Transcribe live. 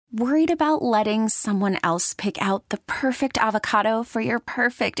Worried about letting someone else pick out the perfect avocado for your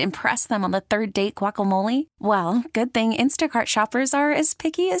perfect impress them on the third date guacamole? Well, good thing Instacart shoppers are as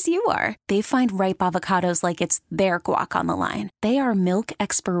picky as you are. They find ripe avocados like it's their guac on the line. They are milk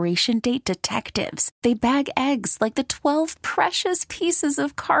expiration date detectives. They bag eggs like the 12 precious pieces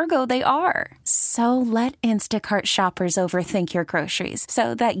of cargo they are. So let Instacart shoppers overthink your groceries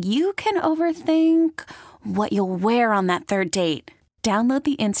so that you can overthink what you'll wear on that third date. Download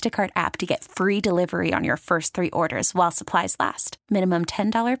the Instacart app to get free delivery on your first 3 orders while supplies last. Minimum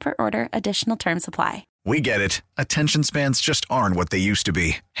 $10 per order. Additional terms apply. We get it. Attention spans just aren't what they used to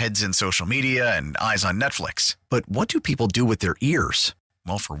be. Heads in social media and eyes on Netflix. But what do people do with their ears?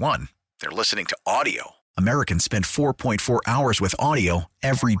 Well, for one, they're listening to audio. Americans spend 4.4 hours with audio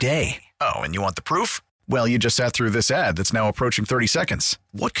every day. Oh, and you want the proof? Well, you just sat through this ad that's now approaching 30 seconds.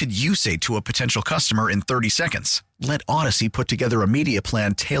 What could you say to a potential customer in 30 seconds? Let Odyssey put together a media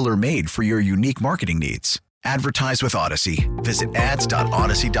plan tailor-made for your unique marketing needs. Advertise with Odyssey. Visit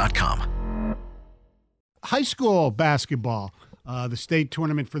ads.odyssey.com. High school basketball. The state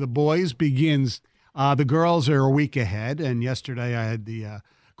tournament for the boys begins. The girls are a week ahead, and yesterday I had the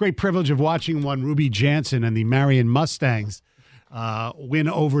great privilege of watching one Ruby Jansen and the Marion Mustangs win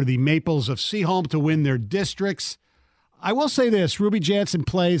over the Maples of Seaholm to win their districts. I will say this, Ruby Jansen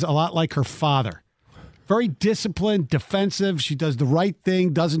plays a lot like her father. Very disciplined, defensive. She does the right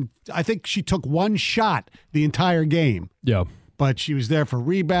thing. I think she took one shot the entire game. Yeah. But she was there for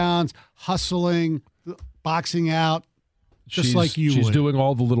rebounds, hustling, boxing out, just like you She's would. doing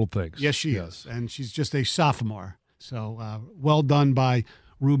all the little things. Yes, she is. And she's just a sophomore. So well done by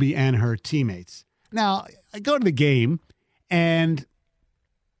Ruby and her teammates. Now, I go to the game, and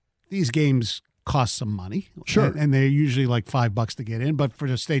these games cost some money. Sure. And they're usually like $5 to get in. But for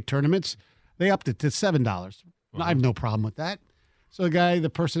the state tournaments, they upped it to $7. I have no problem with that. So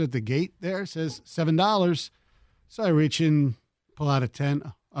the person at the gate there says $7. So I reach in, pull out a 10.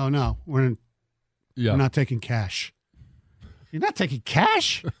 Oh, no, we're not taking cash. You're not taking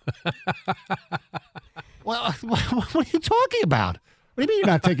cash? Well, what are you talking about? What do you mean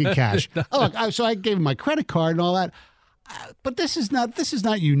you're not taking cash? Oh, look, so I gave him my credit card and all that. But this is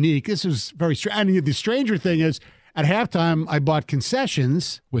not unique. This is very strange. And the stranger thing is, at halftime, I bought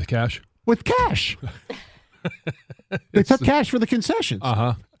concessions. With cash? With cash. They took cash for the concessions.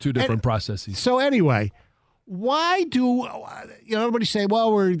 Two different processes. So anyway, why do everybody say,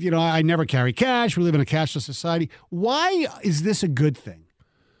 well, I never carry cash. We live in a cashless society. Why is this a good thing?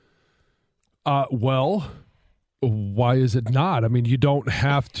 Well, why is it not? I mean, you don't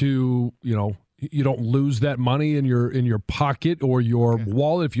have to, you don't lose that money in your pocket or your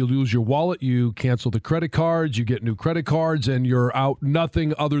wallet. If you lose your wallet, you cancel the credit cards, you get new credit cards, and you're out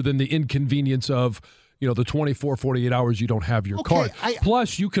nothing other than the inconvenience of, the 24, 48 hours you don't have your card.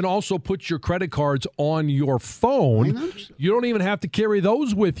 Plus, you can also put your credit cards on your phone. You don't even have to carry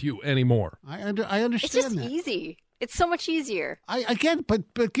those with you anymore. I understand It's just that. easy. It's so much easier.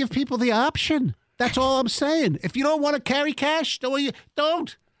 But give people the option. That's all I'm saying. If you don't want to carry cash,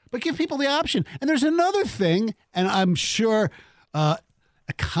 don't. But give people the option. And there's another thing, and I'm sure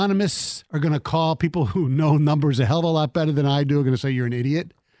economists are going to call people who know numbers a hell of a lot better than I do are going to say you're an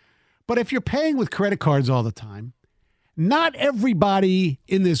idiot. But if you're paying with credit cards all the time, not everybody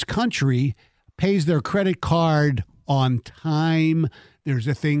in this country pays their credit card on time. There's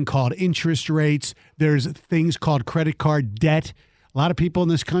a thing called interest rates. There's things called credit card debt. A lot of people in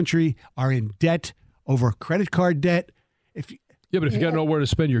this country are in debt over credit card debt. But if you got nowhere to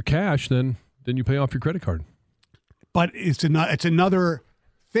spend your cash, then you pay off your credit card. But it's another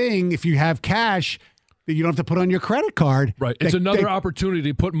thing if you have cash that you don't have to put on your credit card. Right. It's another opportunity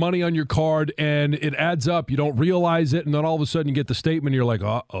to put money on your card, and it adds up. You don't realize it, and then all of a sudden you get the statement, and you're like,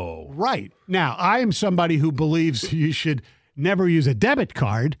 uh-oh. Right. Now, I am somebody who believes you should never use a debit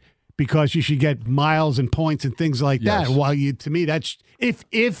card because you should get miles and points and things like that. While to me, that's if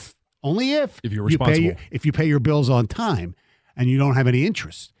you're responsible. If you pay your bills on time and you don't have any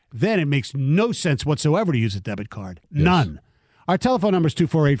interest, then it makes no sense whatsoever to use a debit card. Yes. None. Our telephone number is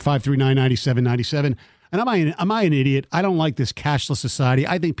 248-539-9797. And am I an idiot? I don't like this cashless society.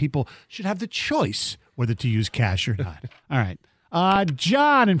 I think people should have the choice whether to use cash or not. All right.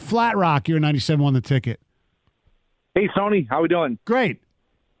 John in Flat Rock, you're 97 on the ticket. Hey, Sony. How we doing? Great.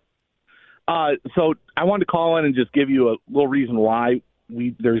 So I wanted to call in and just give you a little reason why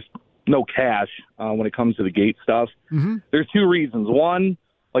there's no cash when it comes to the gate stuff. Mm-hmm. There's two reasons. One,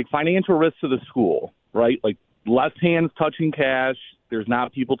 like financial risk to the school, right? Like less hands touching cash. There's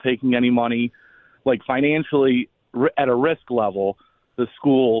not people taking any money. Like financially at a risk level, the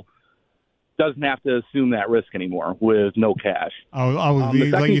school doesn't have to assume that risk anymore with no cash. Like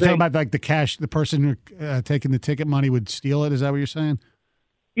you're talking about like the cash, the person taking the ticket money would steal it. Is that what you're saying?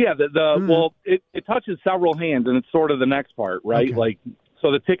 Yeah, well, it touches several hands, and it's sort of the next part, right? Okay. Like,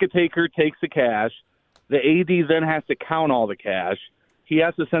 so the ticket taker takes the cash. The AD then has to count all the cash. He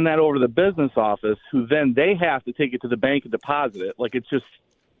has to send that over to the business office, who then they have to take it to the bank and deposit it. Like,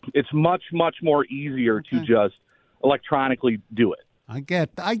 it's much, much more easier to just electronically do it. I get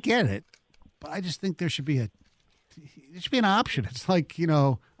it, but I just think there should be an option. It's like,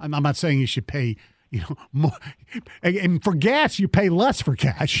 I'm not saying you should pay, more, and for gas you pay less for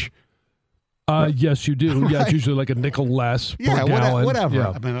cash. Yes, you do. Right. Yeah, it's usually like a nickel less per Yeah, gallon. whatever.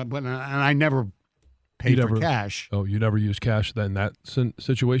 Yeah. I mean, and I never paid for cash. Oh, you never use cash then, that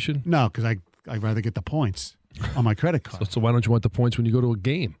situation? No, because I'd rather get the points on my credit card. So why don't you want the points when you go to a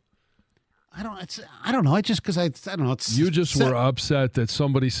game? I don't know. I just because I don't know. You just were upset that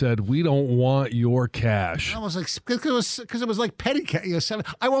somebody said we don't want your cash. I was like, because it was like petty cash.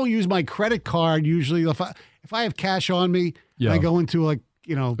 I won't use my credit card usually if I have cash on me. Yeah. I go into a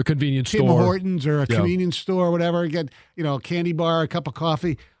convenience Tim store, Hortons or a convenience store or whatever. Get a candy bar, a cup of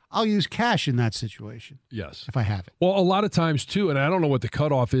coffee. I'll use cash in that situation. Yes, if I have it. Well, a lot of times too, and I don't know what the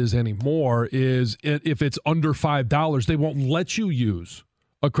cutoff is anymore. Is if it's under $5, they won't let you use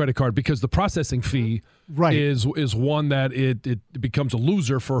a credit card because the processing fee is one that it becomes a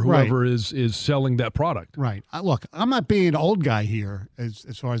loser for whoever is selling that product. Right. Look, I'm not being an old guy here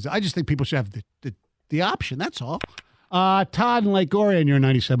as far as I just think people should have the option. That's all. Todd in Lake Orion, you're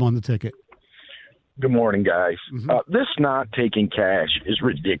 97 on the ticket. Good morning, guys. Mm-hmm. This not taking cash is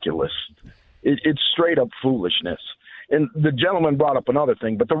ridiculous. It's straight up foolishness. And the gentleman brought up another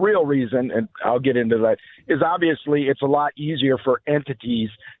thing, but the real reason, and I'll get into that, is obviously it's a lot easier for entities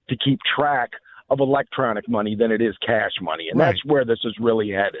to keep track of electronic money than it is cash money. And that's where this is really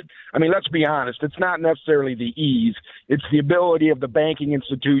headed. I mean, let's be honest. It's not necessarily the ease. It's the ability of the banking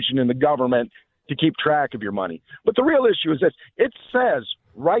institution and the government to keep track of your money. But the real issue is this. It says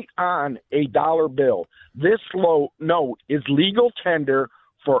right on a dollar bill, this note is legal tender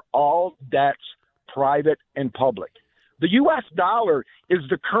for all debts, private and public. The U.S. dollar is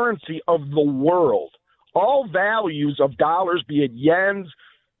the currency of the world. All values of dollars, be it yens,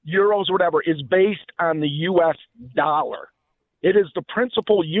 euros, whatever, is based on the U.S. dollar. It is the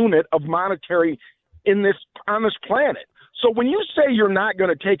principal unit of monetary on this planet. So when you say you're not going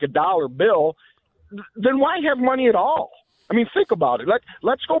to take a dollar bill, then why have money at all? I mean, think about it.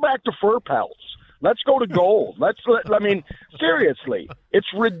 Let's go back to fur pelts. Let's go to gold. Seriously, it's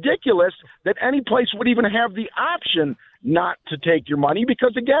ridiculous that any place would even have the option not to take your money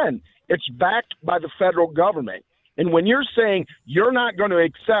because, again, it's backed by the federal government. And when you're saying you're not going to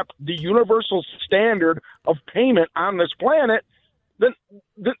accept the universal standard of payment on this planet,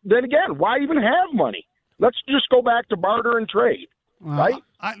 then again, why even have money? Let's just go back to barter and trade. Right?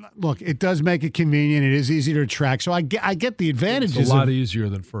 Look, it does make it convenient. It is easier to track. So I get the advantages. It's a lot easier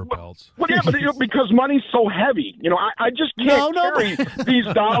than fur pelts. Well, yeah, but because money's so heavy. I just can't carry these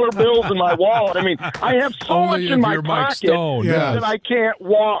dollar bills in my wallet. I mean, I have so much in my pocket that I can't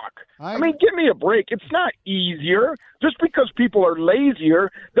walk. I mean, give me a break. It's not easier. Just because people are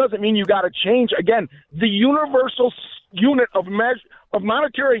lazier doesn't mean you got to change. Again, the universal unit of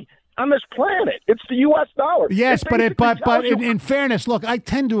monetary on this planet. It's the U.S. dollar. Yes, but in fairness, look, I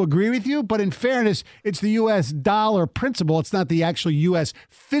tend to agree with you, but in fairness, it's the U.S. dollar principle. It's not the actual U.S.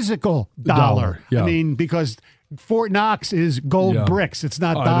 physical dollar. Yeah. I mean, because Fort Knox is gold bricks. It's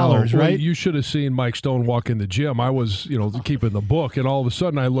not dollars, right? Well, you should have seen Mike Stone walk in the gym. I was, keeping the book, and all of a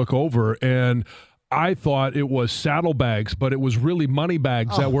sudden I look over and I thought it was saddlebags, but it was really money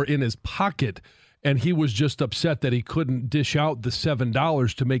bags that were in his pocket. And he was just upset that he couldn't dish out the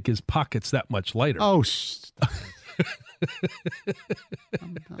 $7 to make his pockets that much lighter. Oh, stop it.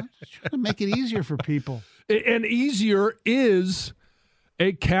 I'm just trying to make it easier for people. And easier is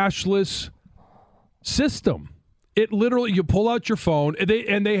a cashless system. It literally, you pull out your phone,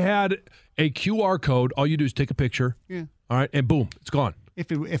 and they had a QR code. All you do is take a picture. Yeah. All right, and boom, it's gone.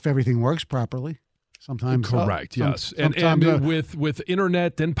 If everything works properly. Sometimes correct, yes, and with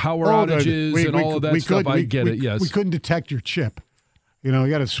internet and power outages and all of that stuff, I get it. Yes, we couldn't detect your chip. You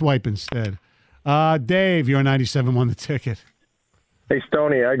got to swipe instead. Dave, you're 97 won the ticket. Hey,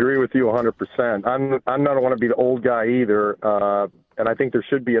 Stoney, I agree with you 100%. I'm not want to be the old guy either, and I think there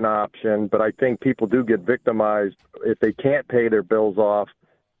should be an option. But I think people do get victimized if they can't pay their bills off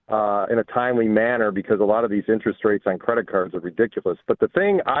in a timely manner because a lot of these interest rates on credit cards are ridiculous. But the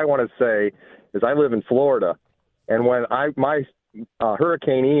thing I want to say is I live in Florida, and when my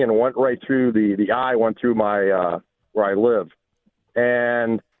Hurricane Ian went right through the eye went through my where I live,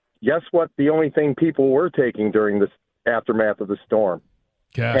 and Guess what? The only thing people were taking during this aftermath of the storm?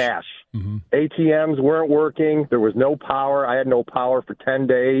 Cash. Mm-hmm. ATMs weren't working. There was no power. I had no power for 10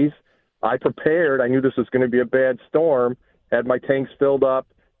 days. I prepared. I knew this was going to be a bad storm, had my tanks filled up.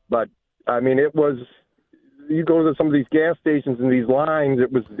 But, I mean, it was – you go to some of these gas stations and these lines,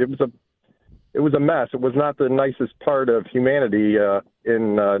 it was a mess. It was not the nicest part of humanity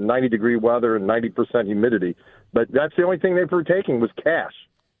in 90-degree weather and 90% humidity. But that's the only thing they were taking was cash.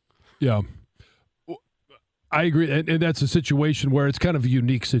 Yeah. I agree, and that's a situation where it's kind of a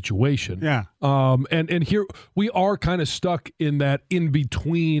unique situation. Yeah. And here we are kind of stuck in that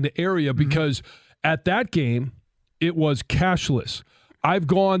in-between area because at that game, it was cashless. I've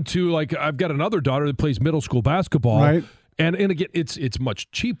gone to, I've got another daughter that plays middle school basketball. Right. And again, it's much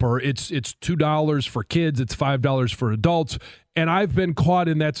cheaper. It's $2 for kids. It's $5 for adults. And I've been caught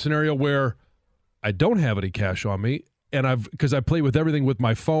in that scenario where I don't have any cash on me. And because I play with everything with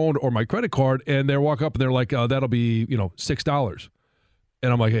my phone or my credit card, and they walk up and they're like, that'll be, $6.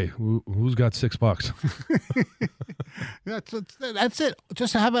 And I'm like, hey, who's got $6? That's it.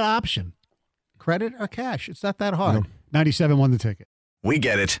 Just have an option. Credit or cash. It's not that hard. 97 won the ticket. We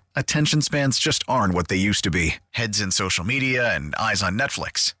get it. Attention spans just aren't what they used to be. Heads in social media and eyes on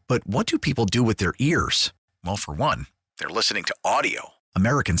Netflix. But what do people do with their ears? Well, for one, they're listening to audio.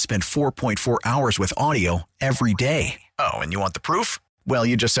 Americans spend 4.4 hours with audio every day. Oh, and you want the proof? Well,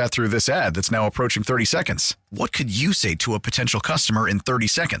 you just sat through this ad that's now approaching 30 seconds. What could you say to a potential customer in 30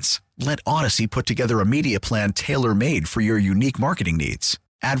 seconds? Let Odyssey put together a media plan tailor-made for your unique marketing needs.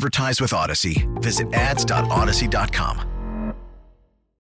 Advertise with Odyssey. Visit ads.odyssey.com.